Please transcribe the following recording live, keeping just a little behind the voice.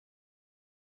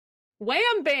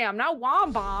Wham bam, not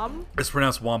wham bomb. It's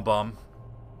pronounced Wombomb.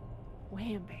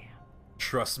 Wham bam.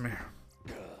 Trust me.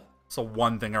 It's the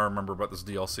one thing I remember about this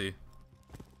DLC.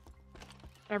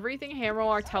 Everything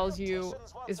Hammerlock tells you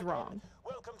is wrong.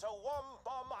 Welcome to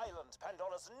Wombomb Island,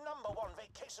 Pandora's #1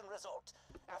 vacation resort.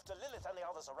 After Lilith and the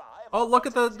others arrive... Oh, look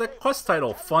at the quest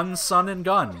title. Fun, Sun, and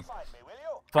Gun. Find me, will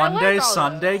you? Funday, all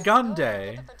Sunday,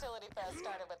 Gunday. The fertility fest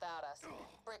started without us.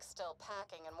 Brick's still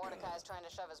packing, and Mordecai's trying to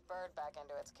shove his bird back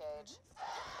into its cage.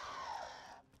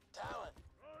 Talon!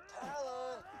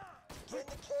 Talon! Get in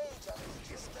the cage, I mean,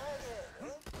 just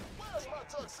started. Where's my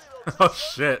tuxedo? Oh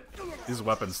shit. These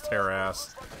weapons tear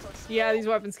ass. Yeah, these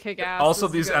weapons kick ass. Also, This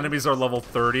is these good. enemies are level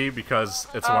 30 because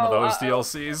it's one of those uh-oh.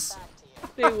 DLCs.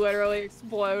 Back to you. They literally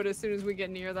explode as soon as we get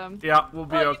near them. Yeah, we'll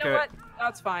be Oh, okay. you know what?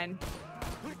 That's fine.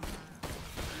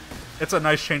 It's a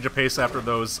nice change of pace after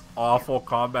those awful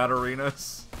combat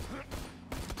arenas.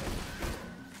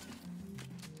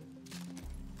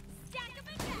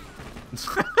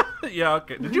 Yeah,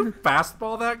 okay. Did you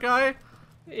fastball that guy?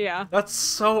 Yeah. That's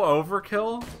so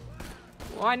overkill.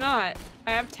 Why not?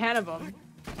 I have 10 of them.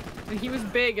 And he was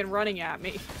big and running at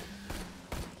me.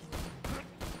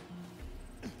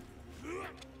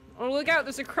 Oh, look out.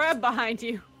 There's a crab behind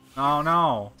you. Oh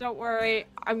no. Don't worry.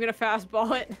 I'm gonna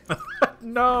fastball it.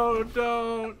 No,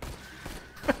 don't.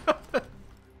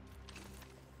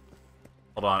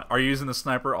 Hold on. Are you using the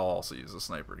sniper? I'll also use the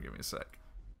sniper. Give me a sec.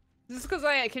 This is because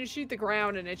I can shoot the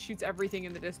ground and it shoots everything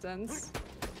in the distance.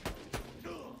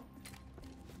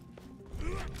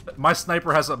 My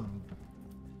sniper has a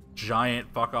giant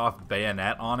fuck off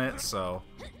bayonet on it, so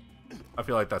I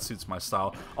feel like that suits my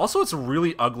style. Also, it's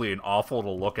really ugly and awful to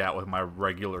look at with my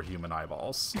regular human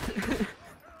eyeballs.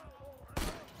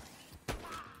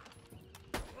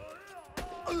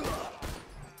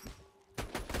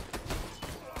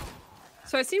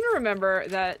 So I seem to remember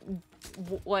that,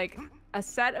 like, a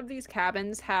set of these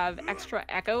cabins have extra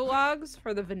echo logs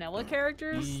for the vanilla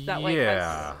characters that, like,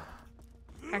 Yeah.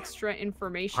 has extra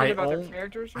information about their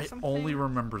characters or I something. only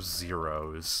remember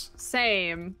zeros.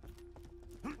 Same.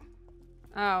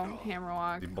 Oh,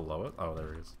 Hammerlock. Even below it? Oh,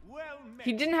 there he is. Well met.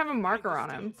 He didn't have a marker Let us on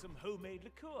him. build some homemade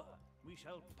liqueur. We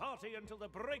shall party until the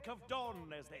break of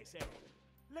dawn, as they say.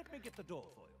 Let me get the door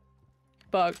for you.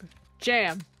 Bug.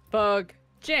 Jam. Bug.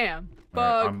 Jam.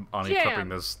 Alright, Bug. I'm jam. unequipping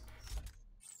this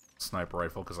sniper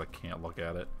rifle because I can't look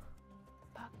at it.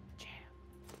 Bug. Jam.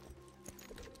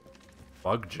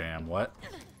 Bug jam, what?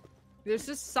 There's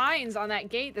just signs on that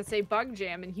gate that say Bug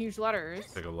Jam in huge letters.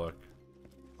 Take a look.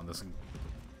 On this.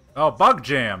 Oh, bug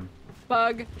jam!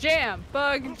 Bug Jam.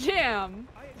 Bug Jam.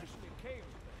 I initially came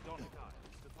to the Dawn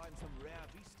Gardens to find some rare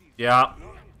beasties. Yeah.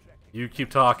 You keep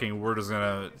talking, we're just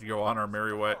gonna go on our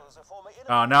merry way.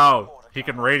 Oh no, he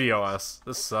can radio us.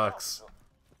 This sucks.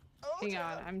 Hang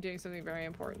on, I'm doing something very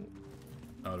important.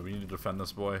 Oh, do we need to defend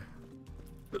this boy?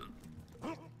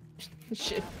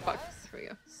 Shit, fuck. Here we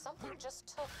go. Something just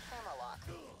took Hammerlock.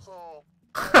 So,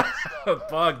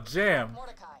 Bug jam!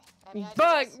 Mordecai, any ideas?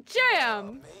 Bug Jam!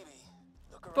 maybe.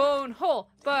 Look around. Bone hole.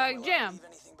 Bug Will I Jam. leave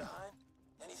anything behind?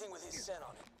 Anything with his scent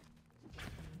on it?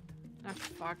 Ah,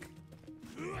 fuck.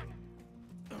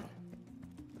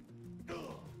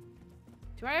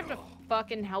 Do I have to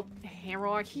fucking help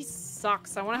Hammerlock? He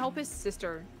sucks. I want to help his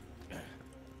sister.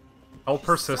 Help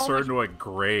her so sister much- into a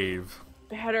grave.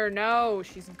 Better no,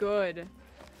 she's good.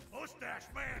 Mustache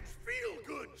Man's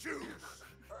feel-good juice.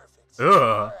 Perfect. Ugh.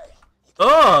 Alright, you can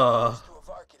Ugh! to a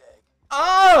varkid egg.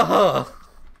 Ugh!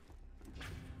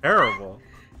 Terrible.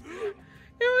 It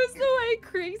was the way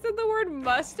Krieg said the word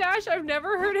mustache. I've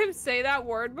never heard him say that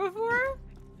word before.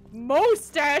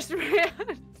 Mustache man.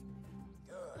 Good.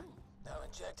 Now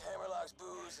inject Hammerlock's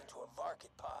booze into a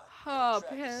varkid pot. Oh, It'll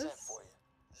track the scent piss. for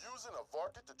you. Using a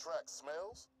varkid to track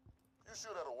smells? You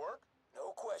sure that'll work?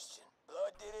 No question.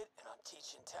 Blood did it, and I'm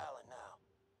teaching Talon now.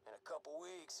 In a couple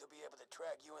weeks, he'll be able to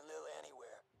track you and Lil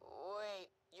anywhere.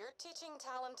 Wait, you're teaching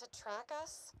Talon to track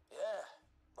us? Yeah.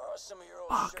 Borrow some of your old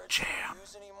Bug shirts you jam. don't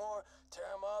use anymore, tear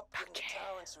them up, give them to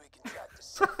Talon so he can track the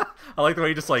scent. I like the way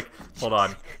you just like, hold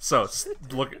on. So,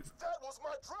 look, That was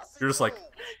my dressing you're just like, room.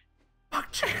 bug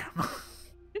jam.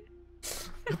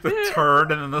 The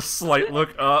turn and then the slight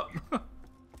look up.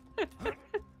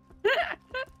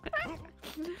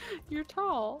 You're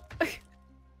tall.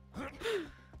 Bug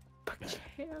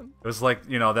Jam. It was like,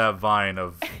 you know, that vine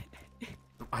of,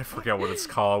 I forget what it's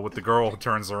called, with the girl who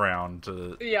turns around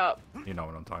to, Yep. you know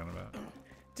what I'm talking about.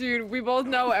 Dude, we both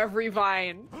know every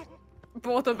Vine.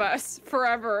 Both of us.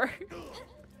 Forever.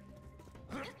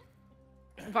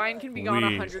 Vine can be gone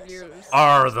We 100 years.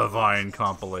 are the Vine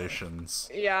compilations.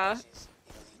 Yeah. He'll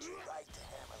lead you right to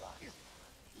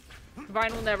Hammerlock.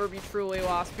 Vine will never be truly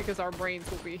lost because our brains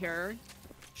will be here.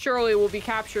 Surely we'll be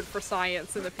captured for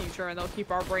science in the future, and they'll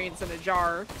keep our brains in a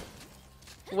jar.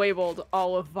 Labeled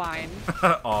all of Vine.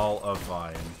 All of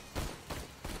Vine.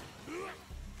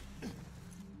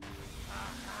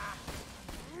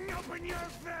 Open your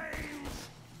veins!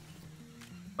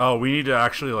 Oh, we need to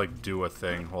actually, like, do a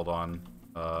thing. Hold on.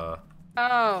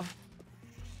 Oh.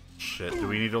 Shit. Do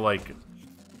we need to, like...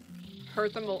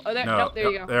 Hurt them. Oh, there, No. nope,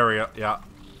 there you go. There we go. Yeah.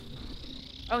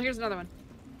 Oh, here's another one.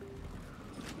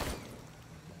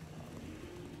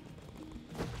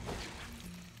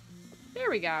 There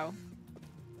we go.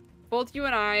 Both you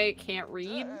and I can't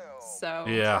read, so...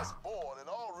 Yeah. Just born and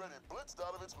already blitzed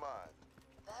out of its mind.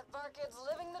 That bar kid's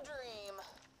living the dream.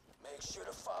 Make sure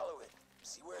to follow it.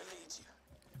 See where it leads you.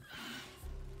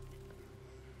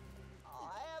 Oh,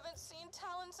 I haven't seen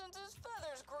Talon since his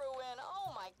feathers grew in.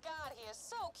 Oh my god, he is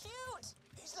so cute.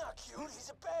 He's not cute, he's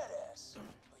a badass. But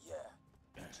yeah,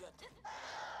 gentle.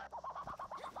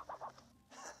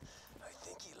 I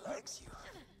think he likes you.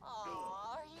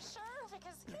 Aw, are you sure?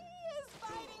 Because he is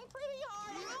fighting pretty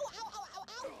hard. Ow, ow, ow, ow,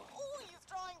 ow. Ooh, he's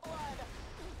drawing blood.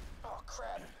 Oh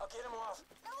crap, I'll get him off.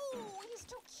 No, he's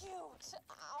too cute.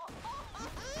 Ow.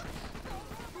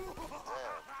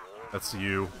 That's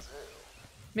you.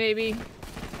 Maybe.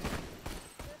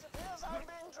 That's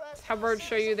how birds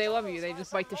show you they love you. They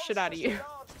just bite the shit out of you.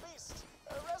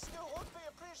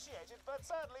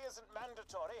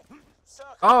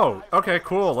 Oh, okay,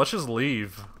 cool. Let's just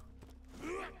leave.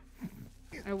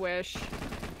 I wish.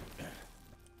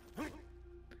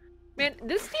 Man,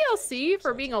 this DLC,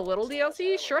 for being a little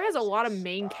DLC, sure has a lot of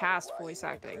main cast voice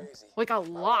acting. Like, a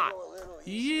lot.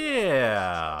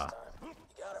 Yeah.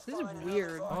 This is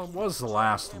weird. Well, it was the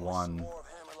last one.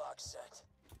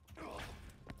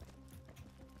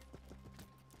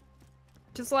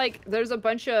 Just like, there's a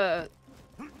bunch of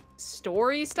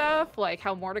story stuff, like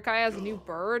how Mordecai has a new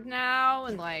bird now,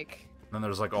 and like... Then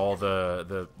there's like all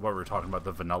the what we were talking about,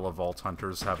 the vanilla vault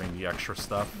hunters having the extra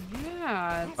stuff.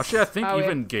 Yeah. Actually, I think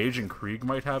even yeah. Gage and Krieg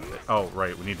might have. Oh,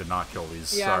 right, we need to not kill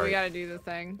these. Yeah, Sorry. we gotta do the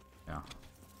thing. Yeah.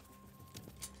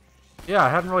 Yeah, I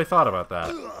hadn't really thought about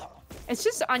that. It's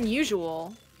just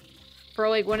unusual for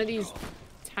like one of these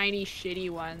tiny shitty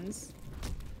ones.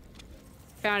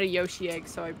 Found a Yoshi egg,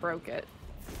 so I broke it.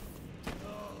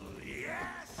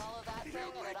 Follow that thing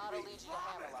and it ought to lead you to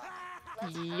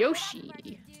Hammerlock. Yoshi.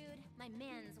 Dude, my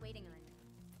man's waiting on.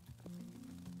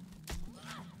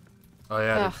 Oh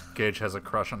yeah, Ugh. Gage has a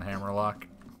crush on Hammerlock.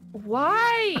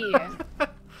 Why?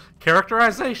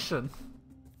 Characterization.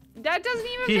 That doesn't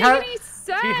even He make ha- any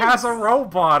sense. He has a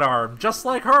robot arm, just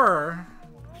like her.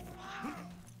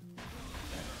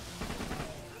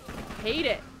 Hate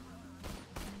it.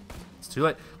 It's too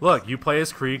late. Look, you play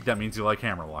as Krieg, that means you like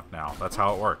Hammerlock now. That's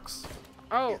how it works.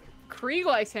 Oh, Krieg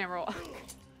likes Hammerlock.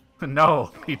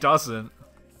 No, he doesn't.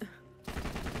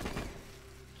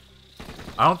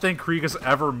 I don't think Krieg has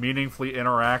ever meaningfully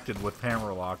interacted with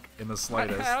Hammerlock in the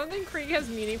slightest. I don't think Krieg has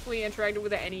meaningfully interacted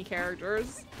with any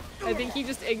characters. I think he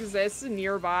just exists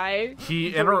nearby,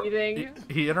 He breathing.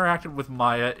 he interacted with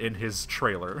Maya in his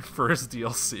trailer for his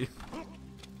DLC.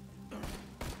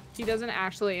 He doesn't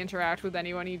actually interact with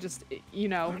anyone. He just, you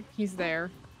know, he's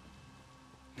there.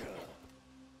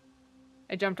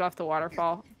 I jumped off the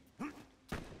waterfall.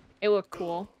 It looked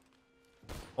cool.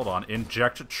 Hold on,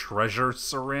 inject treasure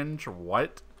syringe?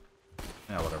 What?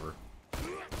 Yeah, whatever.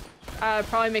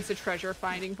 Probably makes a treasure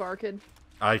finding Barkid.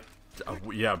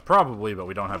 Yeah, probably, but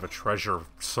we don't have a treasure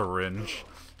syringe.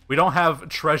 We don't have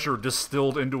treasure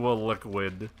distilled into a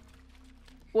liquid.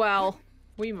 Well,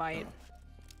 we might.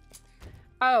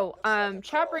 Oh,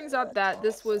 chat brings up that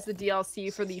this was the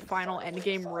DLC for the final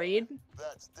endgame raid.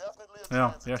 That's definitely a Yeah,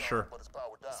 transit yeah, tunnel, sure. but it's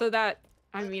powered down. So that,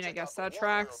 I mean, I Check guess out that the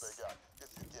water wheel tracks. they got. If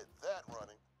you get that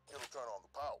running, it'll turn on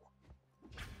the power.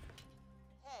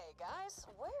 Hey guys,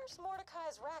 where's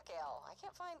Mordecai's rack ale? I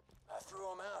can't find. I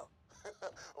threw him out.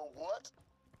 What?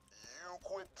 You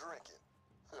quit drinking.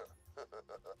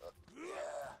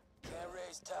 Yeah, can't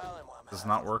raise Talon while I'm Does half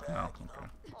not in the work bag, now. you know? Okay.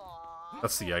 Aw,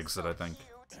 That's the you're exit, so I think. cute.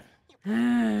 You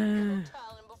probably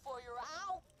Talon before you're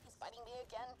ow. He's fighting me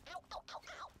again. Ow, ow, ow,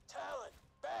 ow. Talon,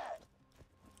 bad.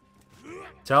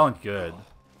 Talon good.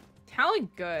 Talon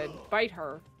good. Bite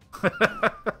her.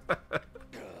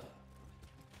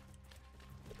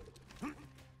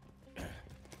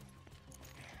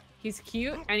 He's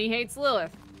cute and he hates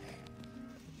Lilith.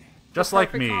 Just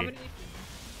like Perfect me. combination.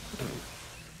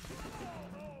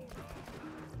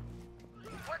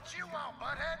 What you want,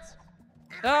 buttheads?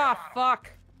 Ah,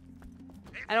 fuck.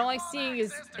 I don't like seeing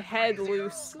his head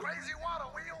loose. Crazy water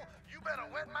wheel, you better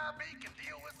wet my beak and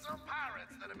deal with some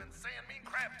pirates that have been saying mean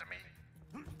crap to me.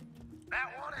 That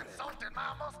one insulted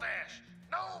my mustache.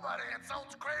 Nobody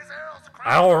insults Crazy Earl's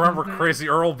I don't remember Crazy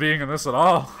Earl being in this at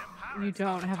all. You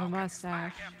don't have a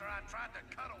mustache. After I tried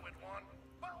to cuddle with one.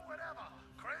 But whatever.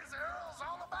 Crazy Earl's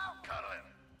all about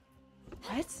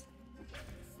cuddling. What?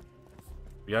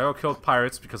 Yago killed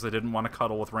pirates because they didn't want to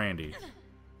cuddle with Randy.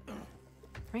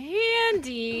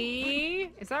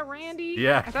 Randy? Is that Randy?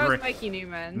 Yeah. I thought it was Mikey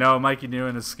Newman. No, Mikey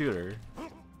Newman is Scooter.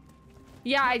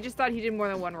 Yeah, I just thought he did more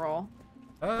than one role.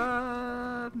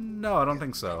 No, I don't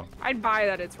think so. I'd buy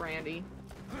that it's Randy.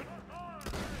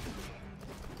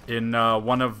 In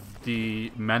one of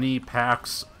the many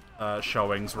PAX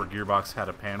showings where Gearbox had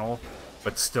a panel,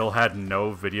 but still had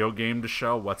no video game to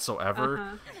show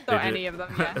whatsoever. So any of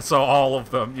them, yeah. So all of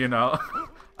them, you know.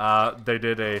 They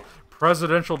did a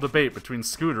presidential debate between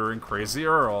Scooter and Crazy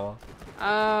Earl. Oh,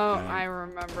 I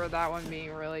remember that one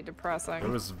being really depressing. It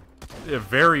was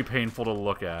very painful to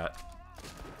look at.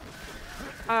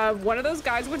 One of those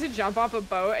guys went to jump off a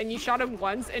boat, and you shot him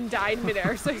once and died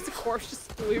midair, so his corpse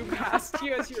just flew past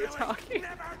you as you were talking.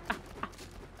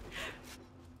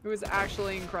 It was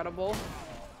actually incredible.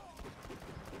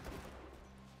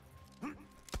 Alright,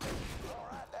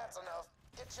 that's enough.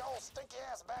 Get your old stinky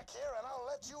ass back here and I'll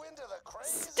let you into the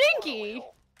crazy Stinky?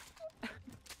 wheel.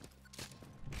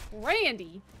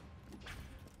 Randy.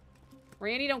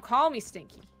 Randy, don't call me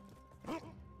Stinky.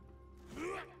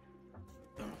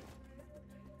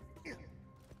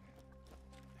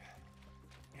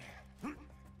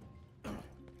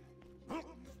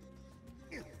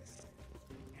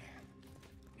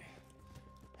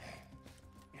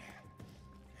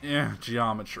 Yeah,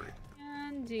 geometry.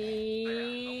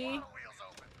 Andy. Wheels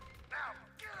open. Now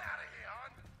get out of here,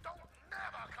 hon. Don't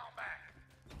never come back.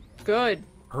 Good.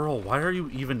 Earl, why are you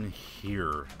even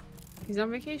here? He's on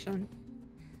vacation.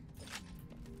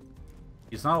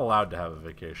 He's not allowed to have a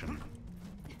vacation.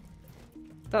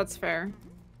 That's fair.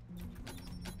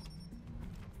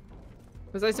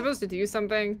 Was I supposed to do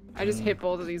something? I just hit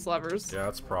both of these levers. Yeah,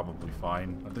 that's probably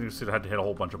fine. I think you should have had to hit a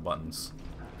whole bunch of buttons.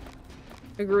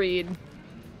 Agreed.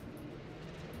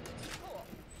 Cool.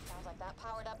 Sounds like that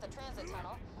powered up the transit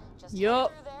tunnel. Just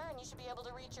Yup. head through there and you should be able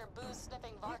to reach your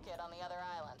booze-sniffing varkid on the other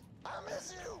island. I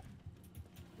miss you.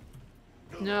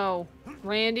 No.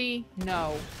 Randy,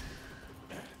 no.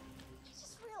 I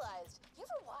just realized, you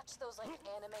ever watch those like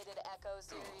animated Echo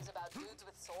series about dudes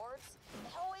with swords?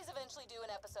 They always eventually do an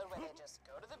episode where they just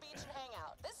go to the beach and hang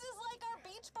out. This is like our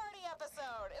beach party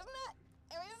episode, isn't it?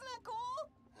 I mean, isn't that cool?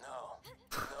 No.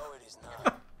 No, it is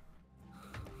not.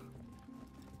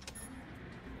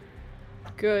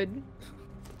 Good.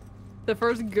 The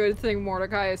first good thing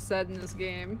Mordecai has said in this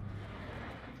game.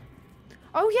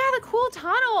 Oh yeah, the cool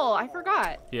tunnel! I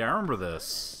forgot. Yeah, I remember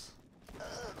this. I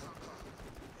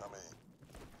mean,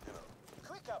 you know.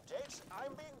 Quick update.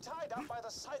 I'm being tied up by the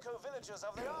psycho villagers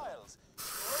of the Isles. You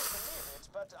won't believe it,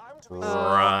 but I'm to be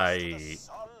Right.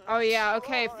 Oh yeah,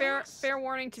 okay, fair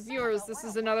warning to viewers, this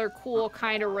is another cool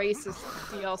kind of racist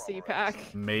DLC pack.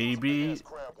 Maybe.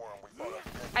 Crab worm we fought up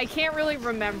against. I can't really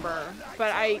remember,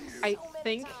 but I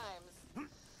think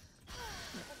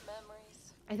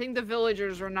Memories. I think the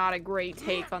villagers are not a great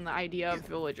take on the idea of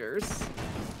villagers.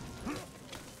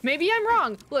 Maybe I'm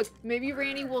wrong. Look, maybe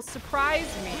Randy will surprise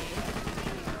me.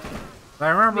 I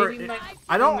remember. Maybe my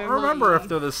I don't memory- remember if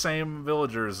they're the same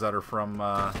villagers that are from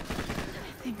I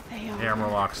think they are.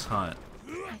 Hammerlock's Hunt.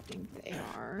 I think they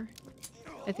are.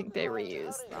 I think they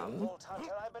reused them. Vault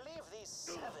Hunter, I believe these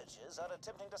savages are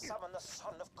attempting to summon the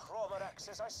son of Kaubocks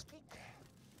as I speak.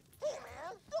 Hey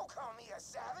man, don't call me a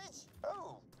savage.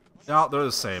 Oh, No, they're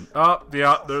the same. Oh,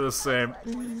 yeah, they're the same.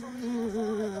 With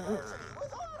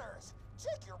honors.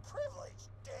 Check your privilege,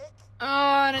 dick.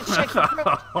 Oh, and a check your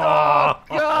Oh,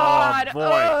 God! oh boy.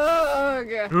 Ugh.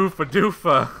 Oofa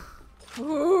doofa.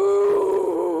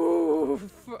 Oof.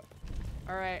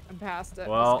 Alright, I'm past it.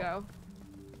 Well. Let's go.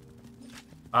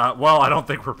 Well, I don't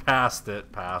think we're past it.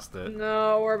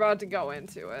 No, we're about to go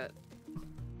into it.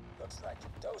 Looks like the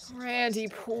dosage Randy,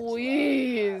 still gets low.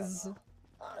 please.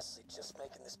 Honestly, just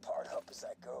making this part up as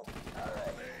I go.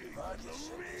 Alright, Rocket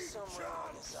should be somewhere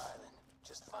on this island.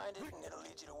 Just find it and it'll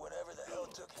lead you to whatever the hell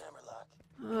took Hammerlock.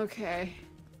 Okay.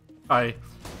 I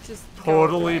Just go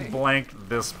totally away. blanked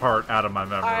this part out of my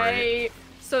memory.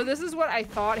 So this is what I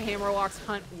thought Hammerlock's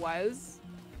Hunt was.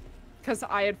 Because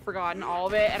I had forgotten all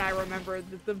of it, and I remembered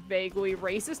the vaguely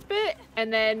racist bit.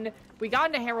 And then we got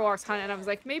into Hammerlock's Hunt, and I was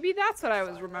like, maybe that's what I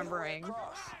was remembering. No,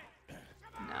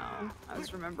 I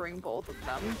was remembering both of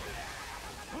them.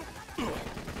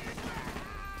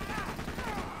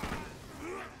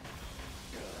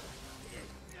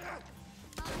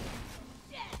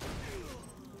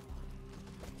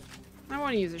 I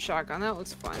want to use a shotgun. That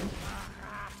looks fun.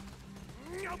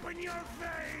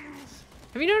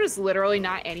 Have you noticed literally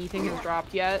not anything has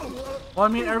dropped yet? Well, I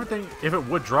mean, everything, if it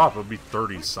would drop, it would be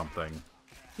 30-something.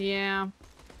 Yeah.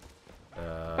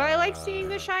 But I like seeing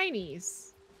the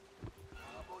shinies.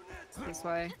 It's this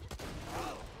way.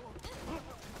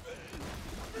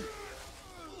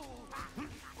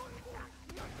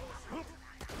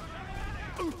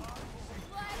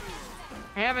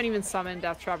 I haven't even summoned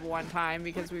Death Trap one time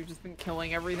because we've just been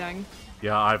killing everything.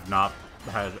 Yeah, I've not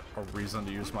had a reason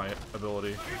to use my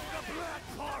ability.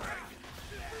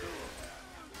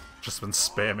 Just been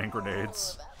spamming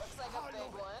grenades. That looks like a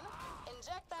big one.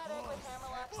 Inject that egg with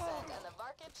Hammerlock scent, and the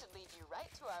varket should lead you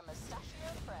right to our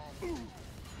mustachioed friend.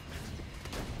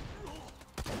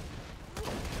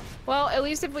 Well, at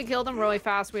least if we kill them really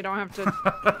fast, we don't have to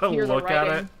hear the Look at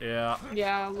writing. it, yeah.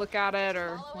 Yeah, look at it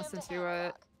or listen to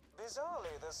it.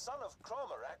 Bizarrely, the son of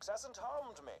Kaubocks hasn't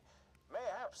harmed me.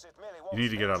 Mayhaps it merely You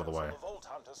need to get out of the way. vengeance on the Vault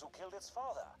Hunters who killed its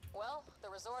father. Well, the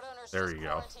resort owners There just you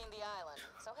go. quarantined the island,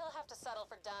 so he'll have to settle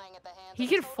for dying at the hands He of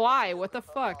can a total fly, group what the of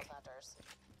fuck? Vault Hunters.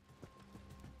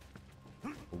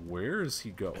 Where is he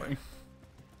going?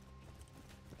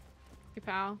 Hey,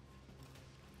 pal.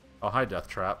 Oh, hi, Death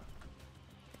Trap.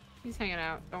 He's hanging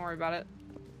out. Don't worry about it.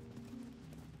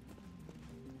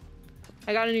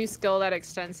 I got a new skill that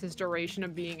extends his duration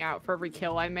of being out for every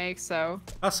kill I make, so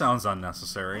That sounds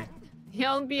unnecessary.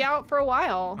 he'll be out for a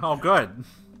while. Oh, good.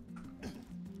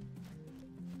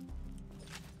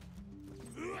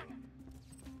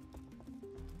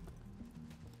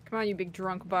 Come on, you big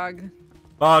drunk bug.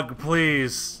 Bug,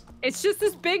 please. It's just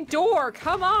this big door.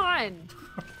 Come on.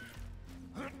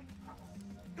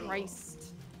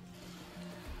 Christ.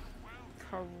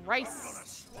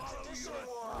 Christ. Conditioning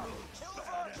war. Kill the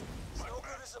varket. It's no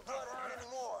good as a bloodhound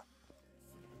anymore.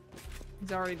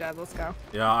 He's already dead. Let's go.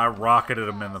 Yeah, I rocketed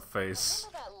him in the face.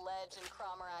 Remember that ledge in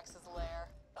Cromorax's lair?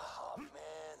 Oh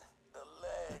man, the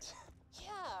ledge. Yeah,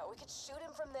 we could shoot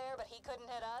him from there, but he couldn't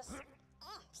hit us.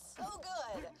 So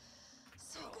good.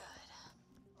 So good.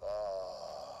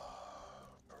 Ah,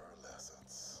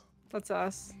 pearlescence. That's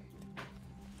us.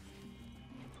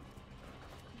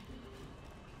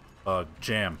 Bug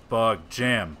jam, bug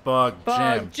jam, bug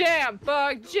jam. Bug jam.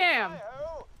 Bug jam.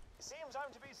 Hi-ho! Seems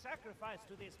I'm to be sacrificed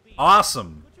to this beast.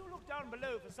 Awesome. Could you look down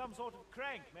below for some sort of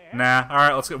crank, mayhap? Nah,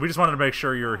 alright, let's go. We just wanted to make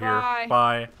sure you were here. Bye.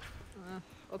 Bye.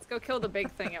 Let's go kill the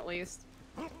big thing at least.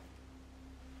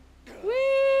 Woo!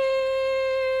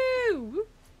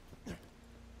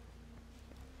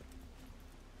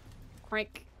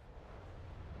 Crank.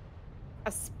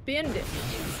 A spin it.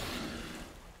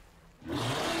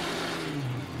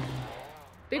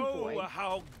 Big boy. Oh,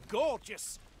 how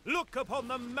gorgeous! Look upon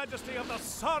the majesty of the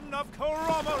son of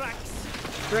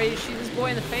Kaubocks! Ready to shoot this boy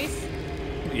in the face?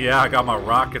 Yeah, I got my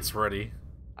rockets ready.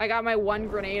 I got my one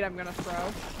grenade I'm gonna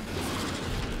throw.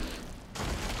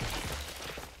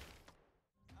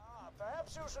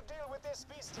 Perhaps you should deal with this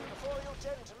beastie before you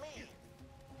tend to me.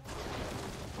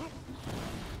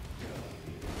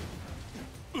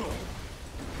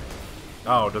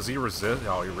 Oh, does he resist?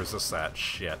 Oh, he resists that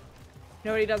shit. You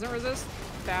know what he doesn't resist?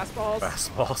 Fastballs.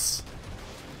 Fastballs.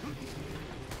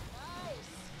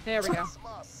 There we go.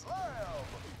 My slam.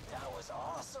 That was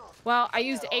awesome. Well, I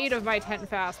used 8 of my 10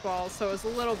 fastballs, so it was a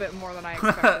little bit more than I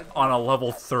expected. On a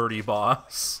level 30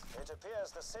 boss. It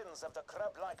appears the sins of the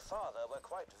crab-like father were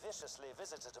quite viciously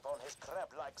visited upon his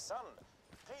crab-like son.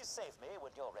 Please save me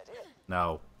when you're ready.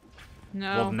 No.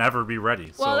 No. We'll never be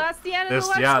ready. Well, so that's the end of the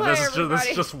Let's yeah, Play, this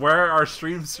is just where our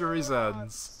stream series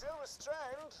ends. Silver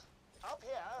Strand, up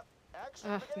here.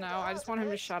 Action Ugh, begins no, I just want him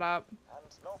to shut up. And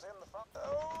not in the front.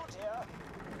 Oh dear.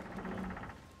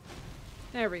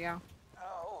 There we go.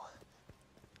 Oh.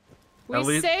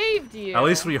 We saved you. At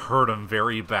least we hurt him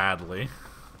very badly.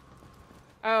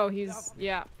 Oh, he's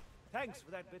yeah. Thanks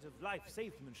for that bit of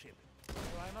life-savemanship.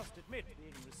 Though I must admit,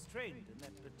 being restrained in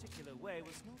that particular way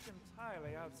was not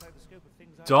entirely outside the scope of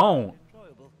things I Don't. found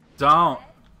enjoyable. Don't.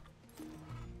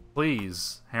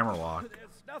 Please, Hammerlock.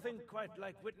 There's nothing quite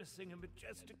like witnessing a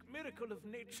majestic miracle of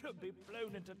nature be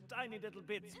blown into tiny little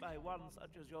bits by one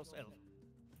such as yourself.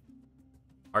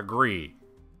 Agree.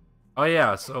 Oh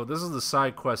yeah, so this is the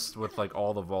side quest with like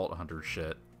all the Vault Hunter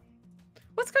shit.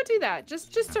 Let's go do that.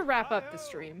 Just to wrap up the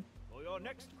stream. For your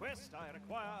next quest, I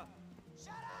require...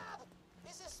 Shut up!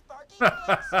 This is Sparky, son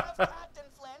of Captain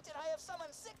Flint, and I have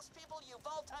summoned 6 people you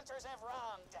Vault Hunters have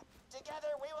wronged. Together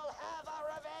we will have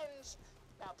our revenge.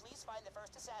 Now please find the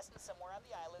first assassin somewhere on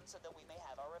the island so that we may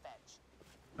have our revenge.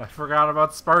 I forgot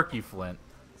about Sparky Flint.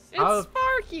 It's How the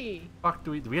Sparky. fuck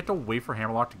do we have to wait for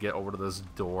Hammerlock to get over to this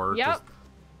door? Yep. Just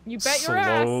You bet your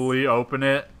ass. slowly open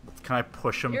it. Can I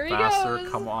push him Here he faster? goes.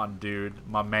 Come on, dude.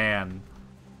 My man.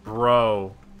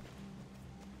 Bro.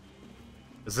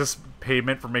 Is this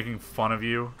payment for making fun of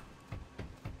you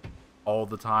all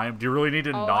the time? Do you really need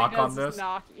to All knock he does on is this?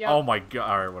 knock, yep. Oh my god.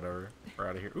 Alright, whatever. We're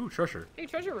out of here. Ooh, treasure. Hey,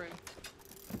 treasure room.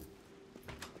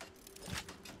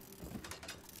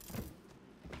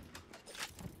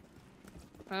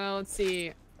 Let's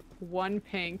see. 1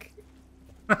 pink.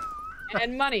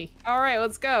 And money. Alright,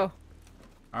 let's go.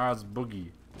 Alright, it's boogie.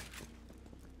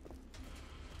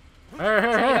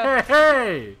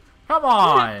 Hey! Come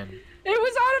on! It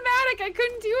was automatic. I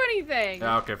couldn't do anything.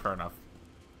 Yeah, okay, fair enough.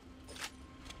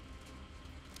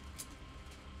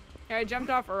 Yeah, I jumped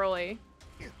off early.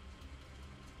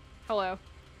 Hello.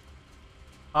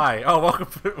 Hi. Oh,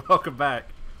 welcome back.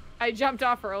 I jumped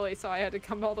off early, so I had to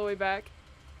come all the way back.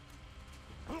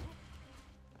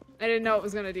 I didn't know it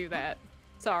was gonna do that.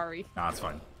 Sorry. Nah, it's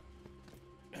fine.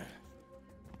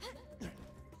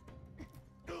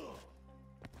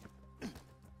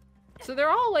 So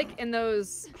they're all like in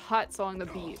those huts along the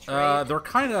beach, right? They're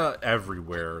kind of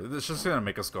everywhere. It's just gonna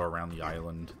make us go around the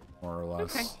island, more or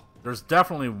less. Okay. There's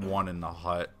definitely one in the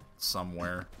hut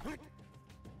somewhere.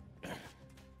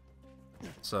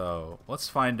 So, let's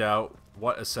find out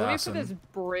what Let me assassin put this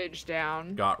bridge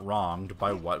down got wronged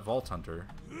by what Vault Hunter.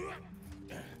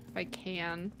 if I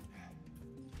can.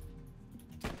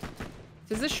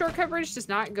 Does this shortcut bridge just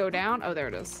not go down? Oh, there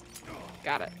it is.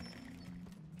 Got it.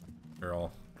 Here,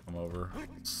 I'll come over.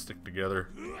 Stick together.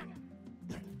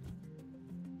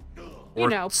 You Or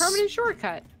know, permanent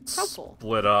shortcut. It's helpful.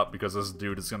 Split up because this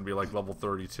dude is gonna be like level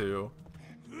 32.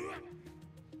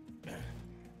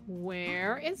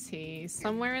 Where is he?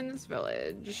 Somewhere in this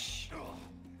village.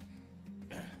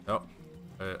 Oh.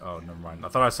 Oh, never mind. I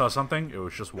thought I saw something. It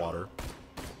was just water.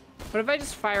 What if I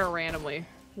just fire randomly?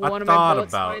 I One of my thought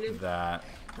bullets about find him? that.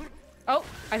 Oh,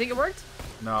 I think it worked.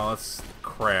 No, that's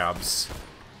crabs.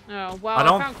 Oh, well, I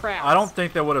found crabs. I don't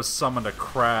think that would have summoned a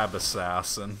crab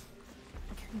assassin.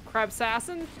 Crab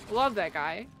assassin? Love that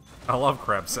guy. I love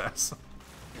crab assassin.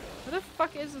 Where the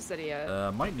fuck is this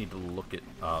idiot? Might need to look it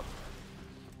up.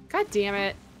 God damn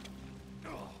it.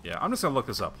 Yeah, I'm just gonna look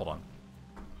this up. Hold on.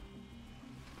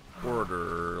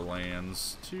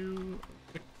 Borderlands 2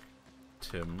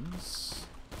 victims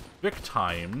of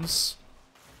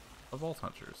Vault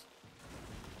Hunters.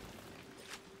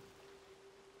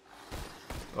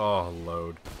 Oh,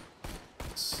 load.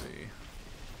 Let's see.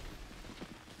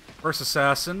 First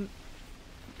assassin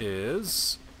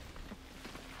is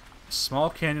small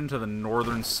canyon to the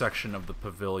northern section of the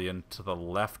pavilion to the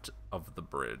left of the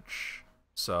bridge.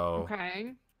 So,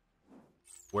 Okay.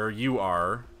 where you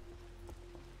are.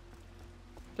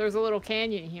 There's a little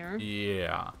canyon here.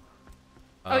 Yeah.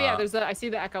 Oh yeah, there's the. I see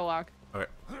the echo log. Okay.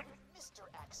 Mr.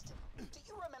 Axton, do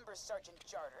you remember Sergeant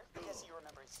Jarter? Because he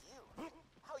remembers you.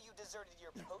 How you deserted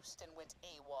your post and went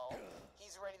AWOL.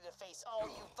 He's ready to face all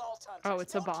you Vault Hunters. Oh,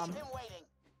 it's a Don't bomb. Keep him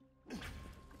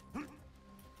waiting.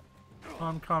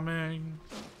 I'm coming.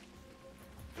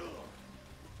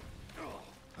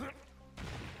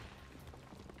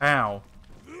 Ow.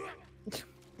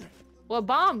 Well,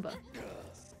 bomb.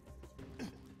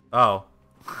 Oh.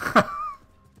 What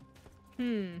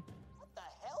the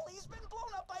hell? He's been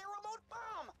blown up by a remote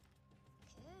bomb!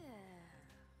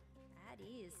 At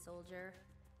ease, soldier.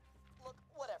 Look,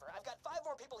 whatever. I've got 5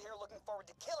 more people here looking forward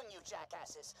to killing you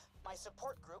jackasses. My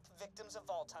support group, Victims of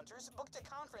Vault Hunters, booked a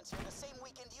conference here the same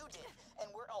weekend you did, and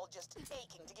we're all just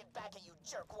aching to get back at you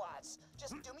jerkwads.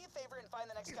 Just do me a favor and find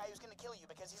the next guy who's gonna kill you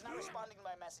because he's not responding to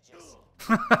my messages.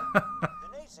 The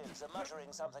natives are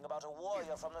muttering something about a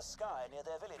warrior from the sky near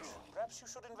their village. Perhaps you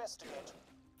should investigate.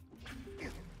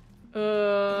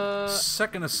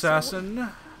 Second assassin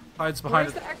hides behind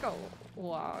Where's the echo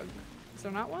log? Is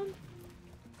there not one?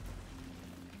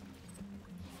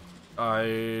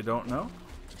 I don't know.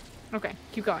 Okay,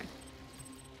 keep going.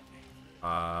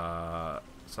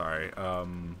 Sorry.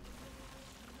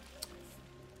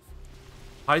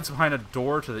 Hides behind a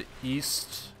door to the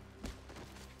east.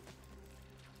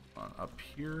 Up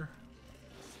here.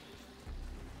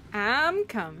 I'm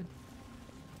coming.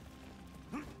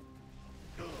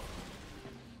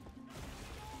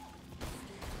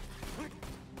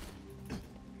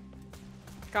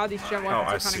 God, these jet I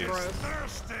weapons are see. kind of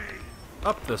gross.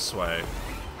 Up this way.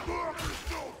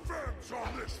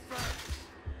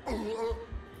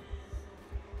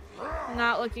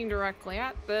 Not looking directly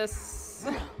at this.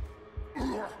 There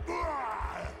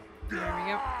we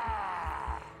go.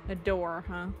 A door,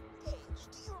 huh? Paige,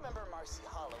 do you remember Marcy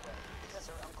Holloway? Because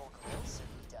her uncle Grill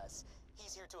certainly does.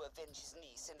 He's here to avenge his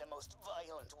niece in the most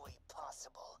violent way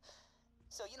possible.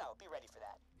 So, you know, be ready for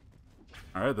that.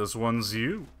 Alright, this one's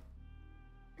you.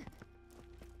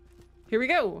 Here we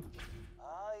go.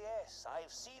 Ah, yes, I've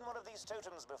seen one of these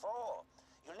totems before.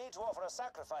 You'll need to offer a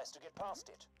sacrifice to get past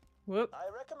it. Whoop. I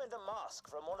recommend a mask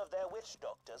from one of their witch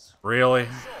doctors. Really?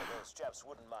 I'm sure those chaps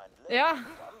wouldn't mind. Yeah. One.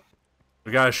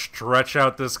 We gotta stretch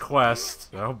out this quest.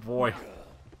 Oh boy.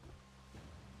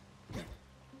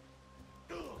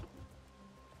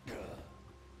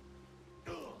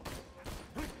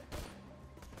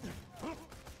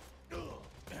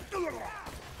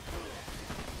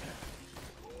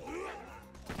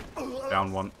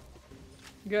 Down one.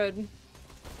 Good.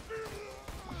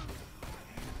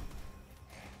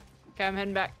 Okay, I'm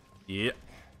heading back. Yep.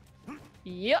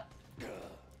 Yep.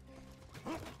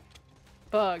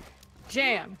 Bug.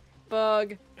 Jam.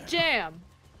 Bug. Jam.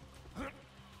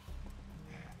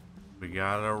 We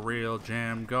got a real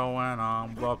jam going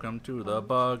on. Welcome to the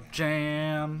bug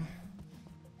jam.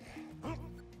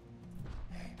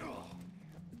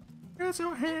 Raise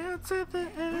your hands in the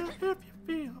air if you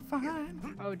feel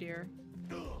fine. Oh dear.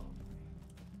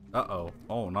 Uh-oh.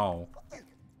 Oh no. Did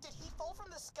he fall from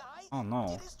the sky? Oh no.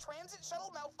 Did his transit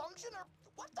shuttle malfunction or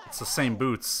what the It's the same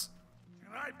boots.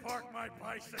 Can I park my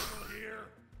bicycle here?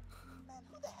 Man,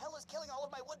 who the hell is killing all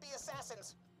of my would-be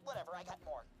assassins? Whatever, I got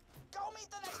more. Go meet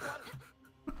the next one.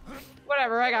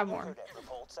 Whatever, I got more. Internet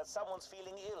reports that someone's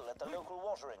feeling ill at the local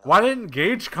watering hole. Why didn't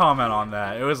Gage comment on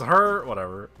that? It was her.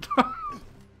 Whatever.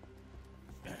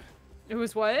 It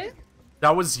was what?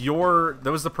 That was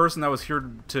the person that was here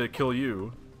to kill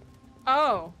you.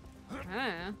 Oh. Look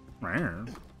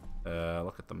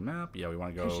at the map. Yeah, we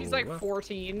want to go. She's like left.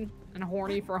 14 and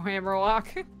horny for Hammerlock.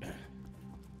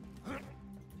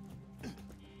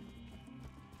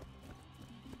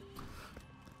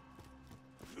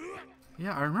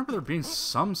 Yeah, I remember there being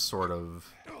some sort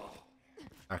of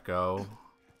echo.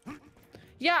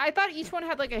 Yeah, I thought each one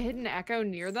had like a hidden echo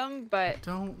near them, but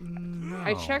Don't know.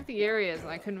 I checked the areas and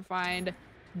I couldn't find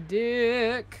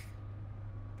Dick.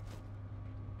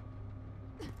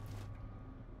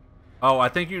 Oh, I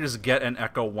think you just get an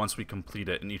echo once we complete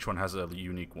it, and each one has a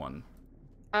unique one.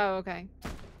 Oh, okay.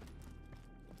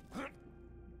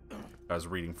 I was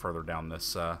reading further down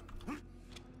this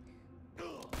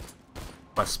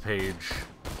quest page.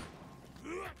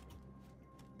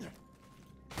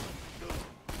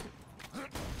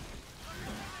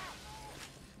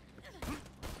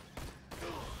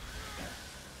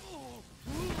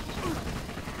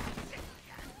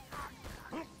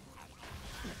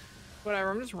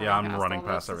 Whatever, I'm just running Yeah, I'm past running all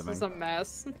past this. everything. This is a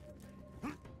mess.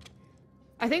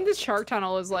 I think this shark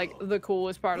tunnel is like the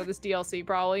coolest part of this DLC,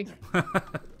 probably.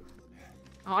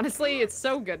 Honestly, it's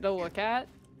so good to look at.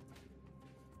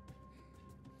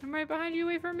 I'm right behind you,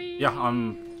 wait for me. Yeah,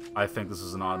 I think this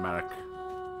is an automatic.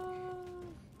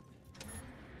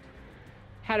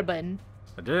 Had a button.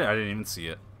 I did it? I didn't even see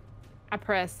it. I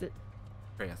pressed it.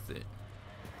 Press it.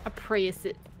 I pressed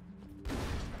it.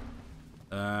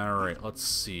 Alright, let's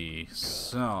see.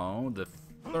 So, the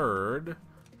third,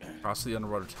 cross the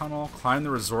underwater tunnel, climb the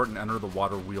resort, and enter the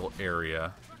water wheel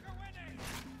area.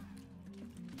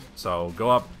 So, go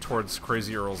up towards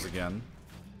Crazy Earl's again.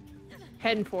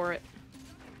 Heading for it.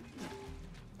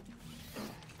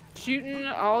 Shooting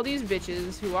all these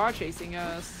bitches who are chasing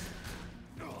us.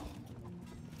 Maya,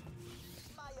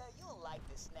 you'll like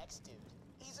this next dude.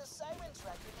 He's a siren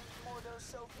tracker named Mordo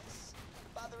Sophis.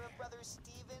 Father of brother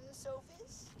Steven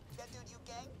Sophis. That dude you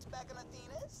ganked back on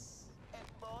Athenas. And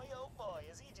boy, oh boy,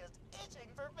 is he just itching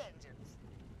for vengeance.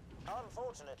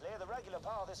 Unfortunately, the regular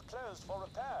path is closed for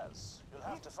repairs. You'll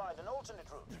have to find an alternate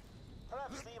route.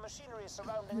 Perhaps the machinery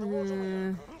surrounding the water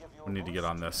wheel could give you a We need to get boost.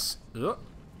 on this. Ugh.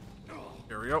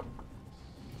 Here we go.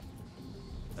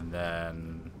 And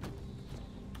then...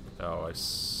 Oh, I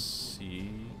see...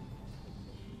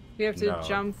 We have to No,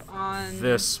 jump on...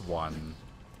 This one.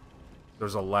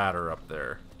 There's a ladder up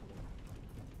there.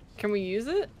 Can we use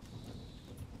it?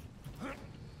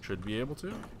 Should be able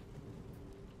to.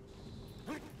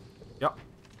 Yep.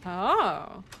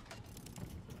 Oh.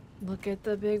 Look at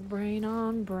the big brain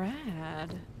on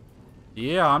Brad.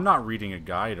 Yeah, I'm not reading a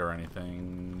guide or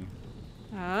anything.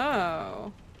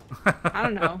 Oh. I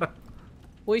don't know. At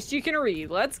least you can read.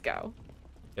 Let's go.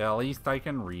 Yeah, at least I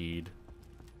can read.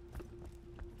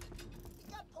 You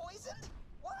got poisoned?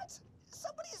 What?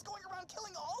 Somebody is going around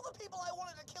killing all the people I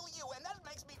wanted to kill you, and that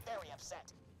makes me very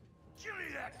upset. Give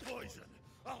me that poison.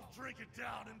 I'll drink it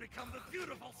down and become the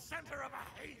beautiful center of a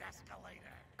hate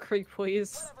escalator. Creek,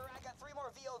 please. Whatever, I got 3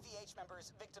 more VOVH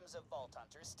members, victims of Vault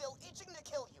Hunters, still itching to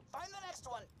kill you. Find the next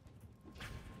one.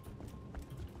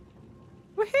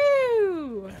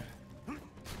 Woohoo!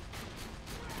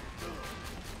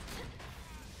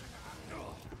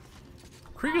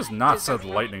 Krieg has not said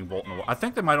lightning bolt in a while. I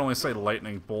think they might only say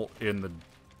lightning bolt in the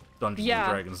Dungeons and Yeah,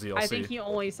 Dragons DLC. I think he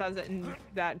only says it in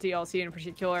that DLC in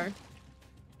particular.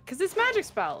 Because it's magic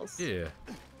spells. Yeah.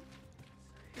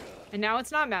 And now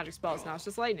it's not magic spells. Now it's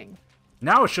just lightning.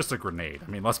 Now it's just a grenade. I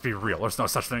mean, let's be real. There's no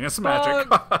such thing as magic.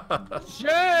 Bug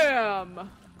jam!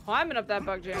 Climbing up that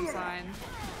bug jam sign.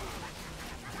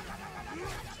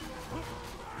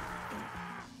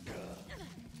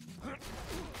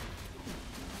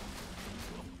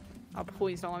 Oh,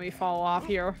 please don't let me fall off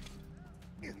here.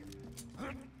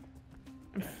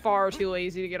 I'm far too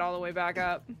lazy to get all the way back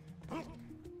up.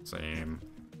 Same.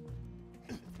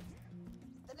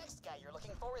 The next guy you're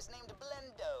looking for is named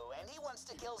Blendo, and he wants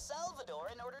to kill Salvador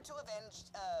in order to avenge,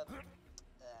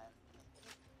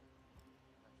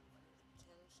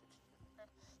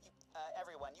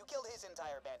 everyone. You killed his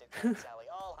entire bandit gang, Sally,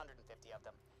 all 150 of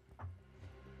them.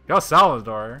 Go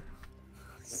Salvador.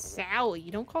 Sally.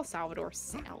 You don't call Salvador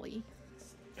Sally.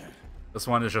 This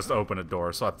one is just open a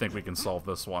door, so I think we can solve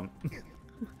this one.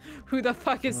 Who the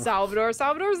fuck is Salvador?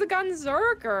 Salvador's the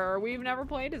Gunzerker. We've never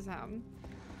played as him.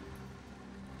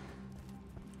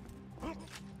 Hanged?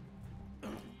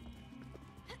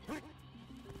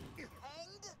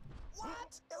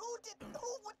 What? Who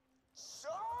would? So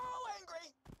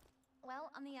angry!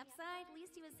 Well, on the upside, at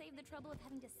least he was saved the trouble of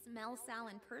having to smell Sal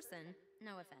in person.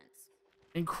 No offense.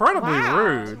 Incredibly Wow.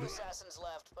 rude. Two assassins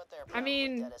left, but they're I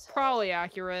mean, dead as hell. probably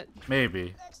accurate.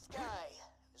 Maybe. Next guy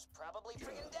is probably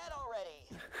friggin' dead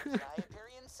already.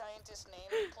 Hyperion scientist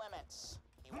named Clements.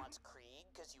 He wants Krieg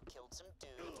because you killed some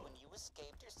dudes when you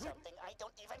escaped or something. I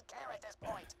don't even care at this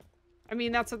point. I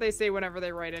mean, that's what they say whenever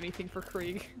they write anything for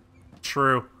Krieg.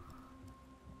 True.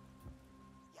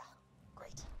 Yeah,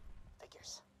 great.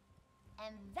 Figures.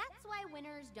 And that's why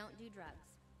winners don't do drugs.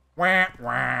 Wah,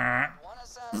 wah. One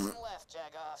assassin left,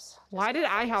 Jagoffs. Why did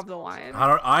I have the line?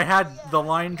 I had the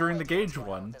line during the Gage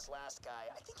one. This last guy,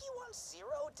 I think he wants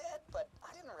Zero dead, but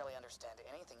I didn't really understand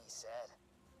anything he said.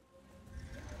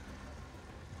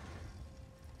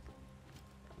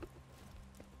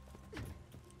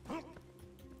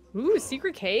 Ooh,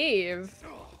 secret cave.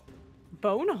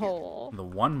 Bone hole. The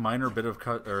one minor bit of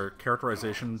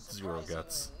characterization Zero Surprising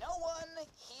gets. No one,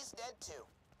 he's dead too.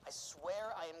 I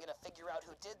swear I am gonna figure out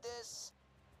who did this.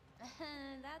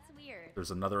 That's weird.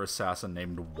 There's another assassin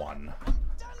named One. I'm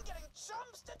done getting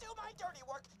chumps to do my dirty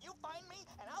work. You find me,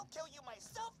 and I'll kill you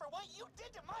myself for what you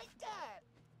did to my dad.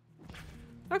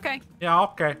 Okay. Yeah,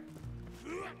 okay.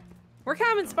 We're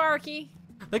coming, Sparky.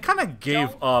 They kind of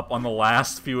gave up on the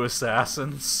last few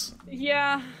assassins.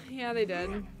 Yeah, they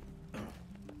did.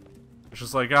 It's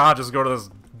just like, just go to this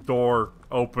door,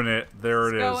 open it, there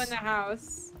it is. Go in the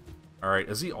house. Alright,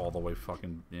 is he all the way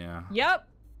fucking, yeah. Yep.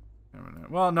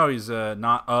 Well, no, he's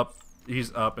not up.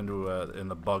 He's up into in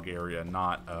the bug area,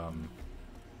 not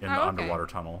in the underwater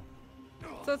tunnel.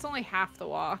 So it's only half the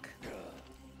walk.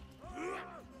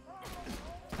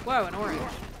 Whoa, an orange.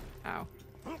 Oh.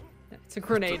 It's a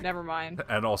grenade, never mind.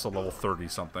 And also level 30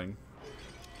 something.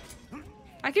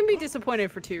 I can be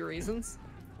disappointed for 2 reasons.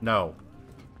 No,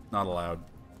 not allowed.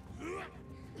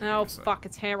 Oh, fuck,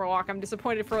 it's Hammerlock. I'm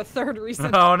disappointed for a 3rd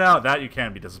reason. Oh no, that you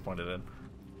can be disappointed in.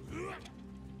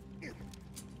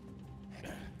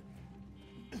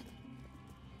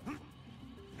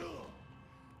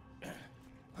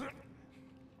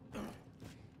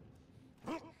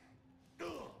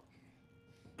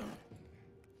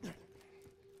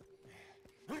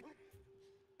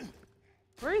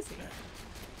 Where is he?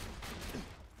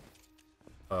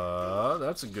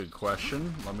 That's a good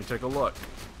question. Let me take a look.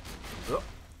 Oh.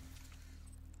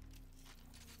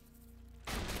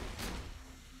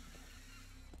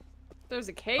 There's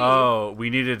a cave. Oh, we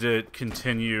needed to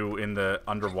continue in the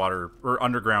underwater or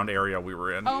underground area we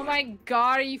were in. Oh my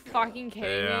god, are you fucking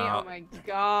kidding me? Yeah. Oh my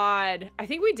god. I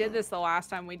think we did this the last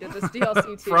time we did this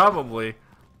DLC too. Probably.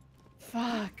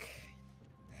 Fuck.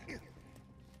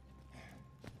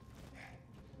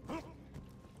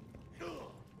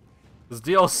 This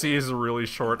DLC is really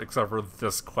short except for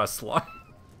this quest line.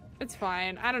 It's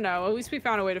fine. I don't know. At least we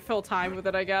found a way to fill time with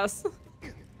it, I guess.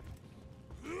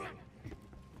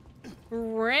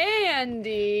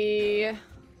 Randy.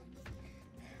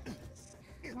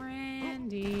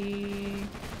 Randy.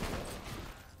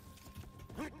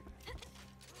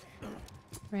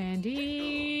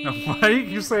 Randy. Why are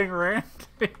you saying Randy?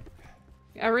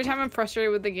 Every time I'm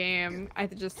frustrated with the game, I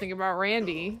just think about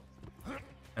Randy.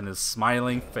 And his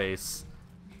smiling face.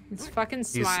 His fucking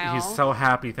smile. He's so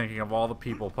happy thinking of all the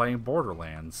people playing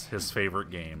Borderlands, his favorite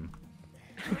game.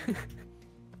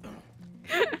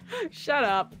 Shut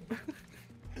up.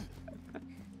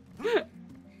 Oh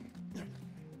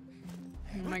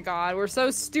my god, we're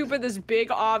so stupid, this big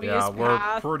obvious Yeah, we're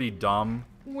path. pretty dumb.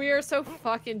 We're so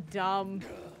fucking dumb.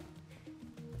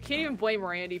 Can't even blame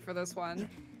Randy for this one.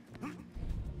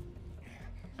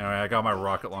 Anyway, I got my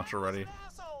rocket launcher ready.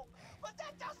 Asshole, but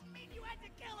that doesn't mean you had to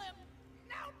kill him.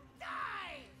 Now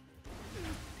die.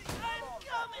 I'm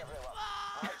coming.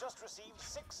 I just received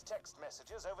 6 text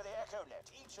messages over the EchoNet,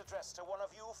 each addressed to one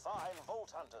of you fine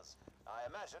Vault Hunters. I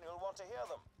imagine you'll want to hear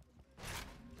them.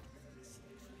 Is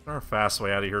there a fast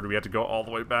way out of here? Do we have to go all the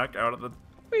way back out of the...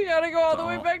 We gotta go all the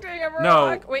way back to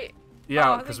Hammerlock. No. Wait.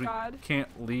 Yeah, Oh, because thank we God.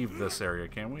 can't leave this area,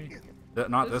 can we?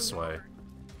 Not this way.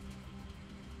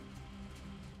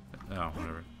 No,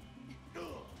 whatever.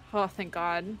 Oh, thank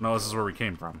God. No, this is where we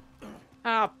came from.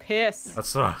 Oh, piss.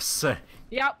 That's what I was saying.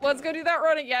 Yep, let's go do that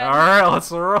run again. Alright,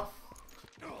 let's roll.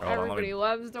 Hold on, Everybody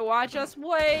loves to watch us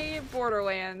play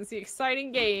Borderlands, the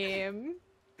exciting game.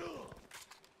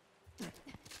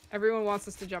 Everyone wants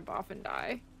us to jump off and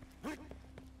die. I'm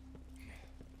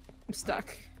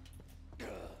stuck.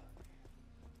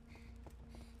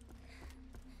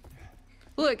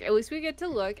 Look, at least we get to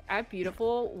look at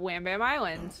beautiful Wham Bam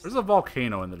Island. There's a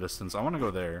volcano in the distance. I want to go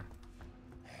there.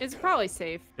 It's probably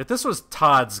safe. If this was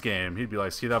Todd's game, he'd be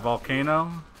like, see that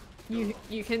volcano?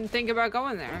 You can think about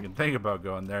going there. You can think about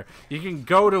going there. You can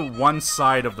go to one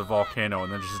side of the volcano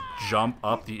and then just jump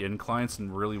up the inclines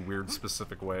in really weird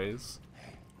specific ways.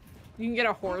 You can get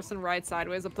a horse and ride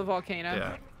sideways up the volcano.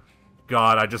 Yeah.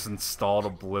 God, I just installed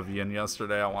Oblivion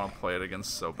yesterday. I want to play it again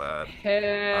so bad. Piss.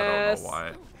 I don't know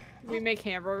why. We make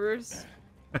hamburgers.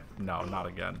 No, not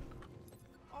again.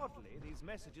 Oddly, these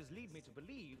messages lead me to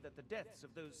believe that the deaths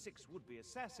of those 6 would-be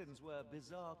assassins were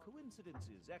bizarre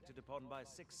coincidences acted upon by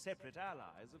 6 separate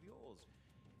allies of yours.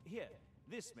 Here,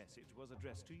 this message was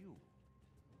addressed to you.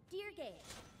 Dear Gabe,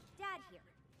 Dad here.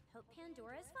 Hope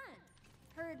Pandora's fun.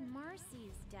 Heard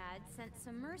Marcy's dad sent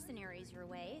some mercenaries your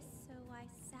way, so I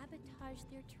sabotaged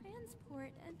their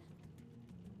transport and...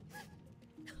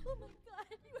 Oh my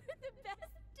God, you are the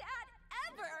best dad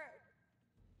ever!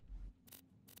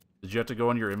 Did you have to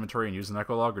go into your inventory and use an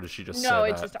echolog, or did she just say No,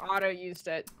 that? it just auto used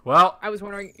it. Well, I was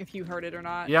wondering if you heard it or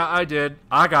not. yeah, I did.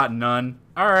 I got none.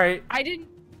 Alright. I didn't,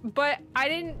 but I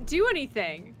didn't do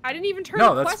anything. I didn't even turn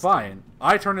No, the that's quest fine.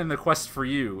 I turned in the quest for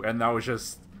you, and that was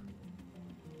just...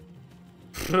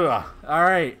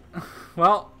 Alright.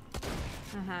 Well,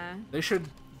 they should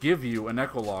give you an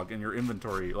echolog in your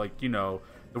inventory, like, you know,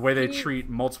 the way they treat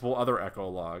multiple other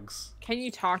echologs. Can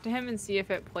you talk to him and see if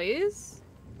it plays?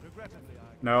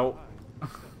 No.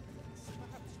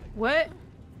 What?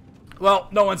 Well,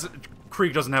 no one's...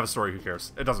 Krieg doesn't have a story, who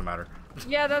cares? It doesn't matter.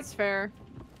 Yeah, that's fair.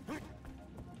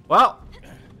 Well,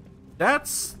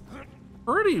 that's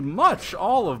pretty much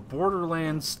all of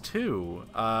Borderlands 2.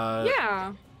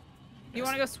 Yeah. You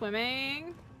want to go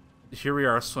swimming? Here we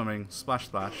are swimming. Splash,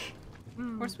 splash.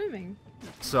 We're swimming.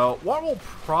 So what we'll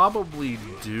probably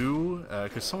do,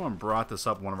 because someone brought this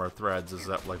up in one of our threads, is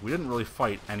that like we didn't really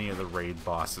fight any of the raid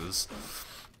bosses.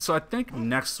 So I think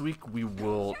next week we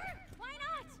will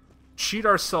cheat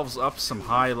ourselves up some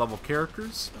high-level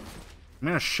characters. I'm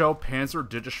going to show Panzer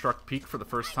Digistruct Peak for the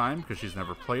first time, because she's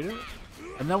never played it.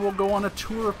 And then we'll go on a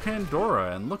tour of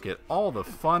Pandora and look at all the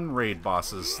fun raid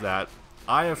bosses that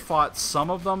I have fought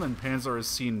some of them, and Panzer has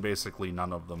seen basically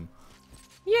none of them.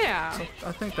 Yeah. So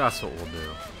I think that's what we'll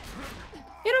do.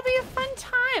 It'll be a fun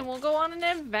time. We'll go on an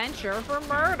adventure for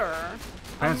murder.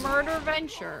 A murder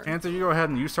venture. Panzer, you go ahead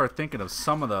and you start thinking of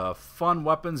some of the fun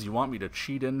weapons you want me to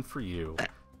cheat in for you.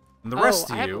 And the rest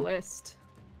of I have a you, list.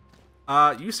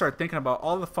 you start thinking about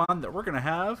all the fun that we're going to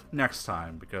have next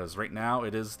time, because right now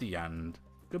it is the end.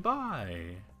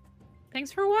 Goodbye.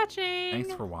 Thanks for watching.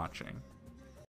 Thanks for watching.